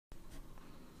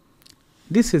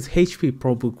This is HP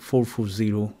Probook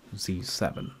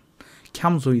 440Z7.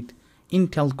 Comes with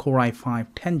Intel Core i5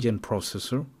 10th Gen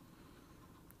processor,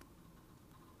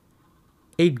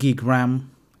 8GB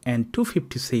RAM and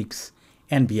 256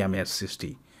 NVMe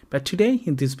SSD. But today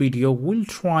in this video we'll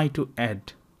try to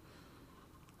add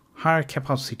higher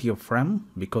capacity of RAM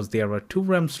because there are 2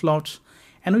 RAM slots,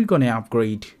 and we're going to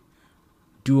upgrade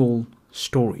dual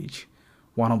storage.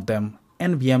 One of them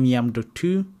NVMe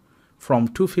M.2 from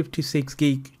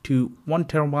 256GB to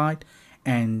 1TB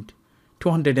and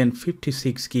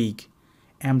 256GB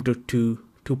M.2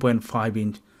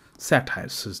 2.5-inch SATA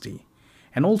SSD.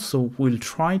 And also we'll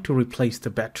try to replace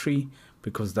the battery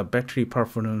because the battery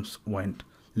performance went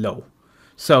low.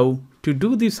 So to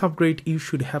do this upgrade you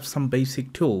should have some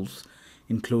basic tools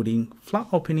including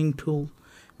flap opening tool,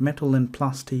 metal and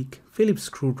plastic, Phillips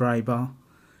screwdriver,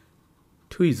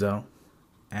 tweezer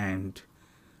and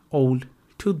old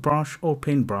toothbrush or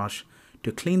paintbrush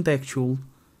to clean the actual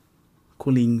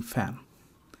cooling fan.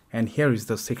 And here is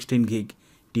the 16GB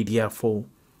DDR4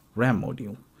 RAM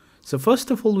module. So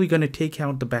first of all we're going to take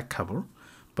out the back cover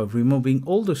by removing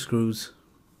all the screws,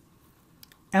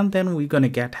 and then we're going to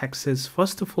get access.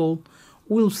 First of all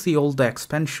we'll see all the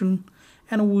expansion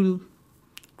and we'll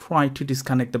try to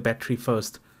disconnect the battery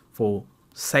first for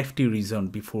safety reason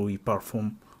before we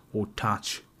perform or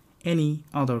touch any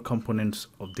other components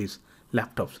of these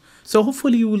laptops. So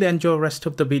hopefully you will enjoy the rest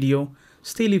of the video.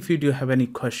 Still, if you do have any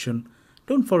question,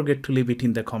 don't forget to leave it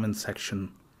in the comment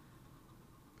section.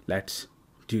 Let's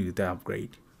do the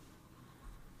upgrade.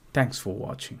 Thanks for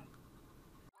watching.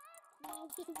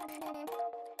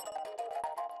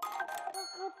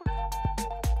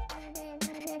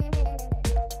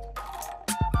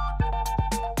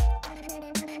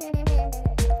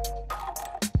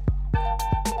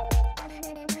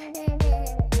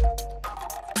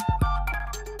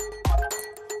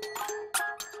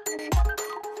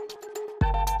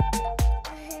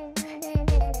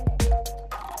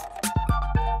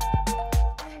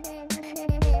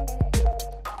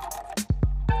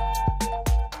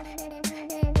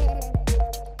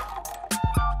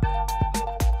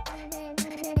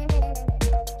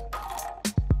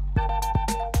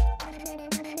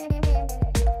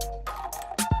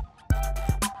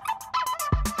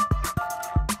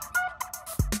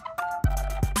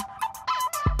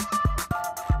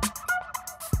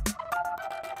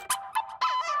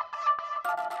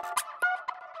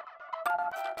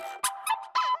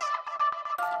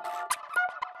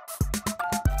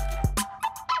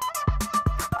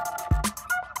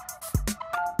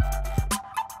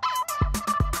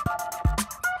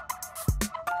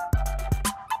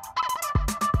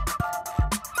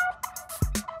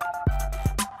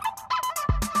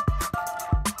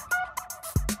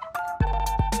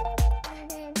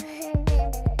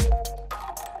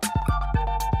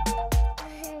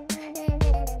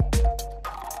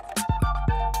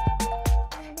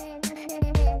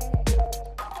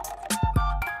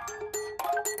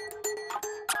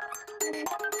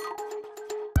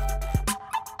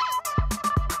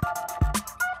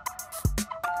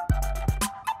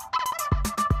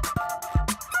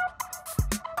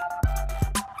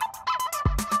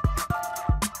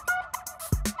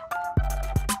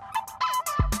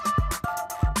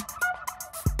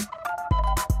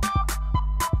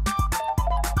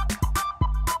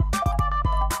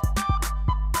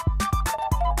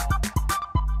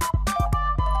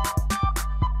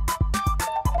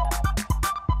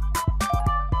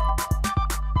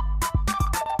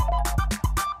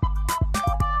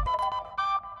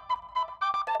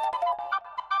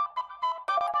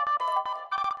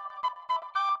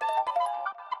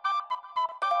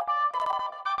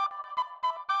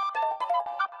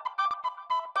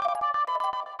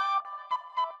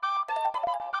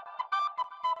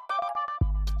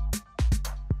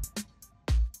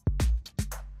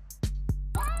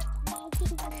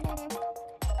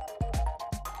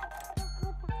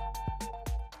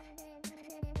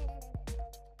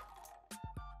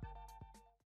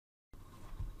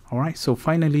 Alright, so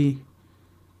finally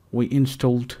we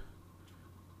installed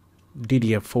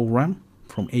DDR4 RAM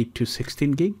from 8 to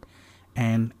 16GB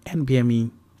and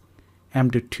NVMe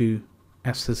M.2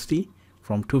 SSD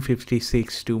from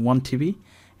 256 to 1TB,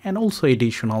 and also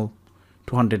additional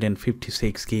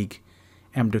 256GB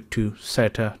M.2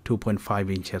 SATA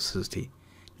 2.5-inch SSD.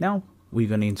 Now we're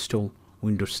going to install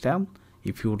Windows 10.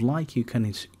 If you would like, you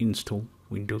can install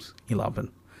Windows 11.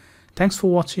 Thanks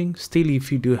for watching. Still,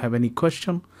 if you do have any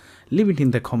question, leave it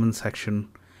in the comment section.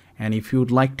 And if you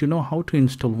would like to know how to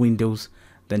install Windows,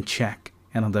 then check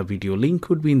another video. Link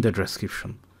would be in the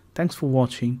description. Thanks for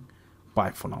watching.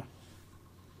 Bye for now.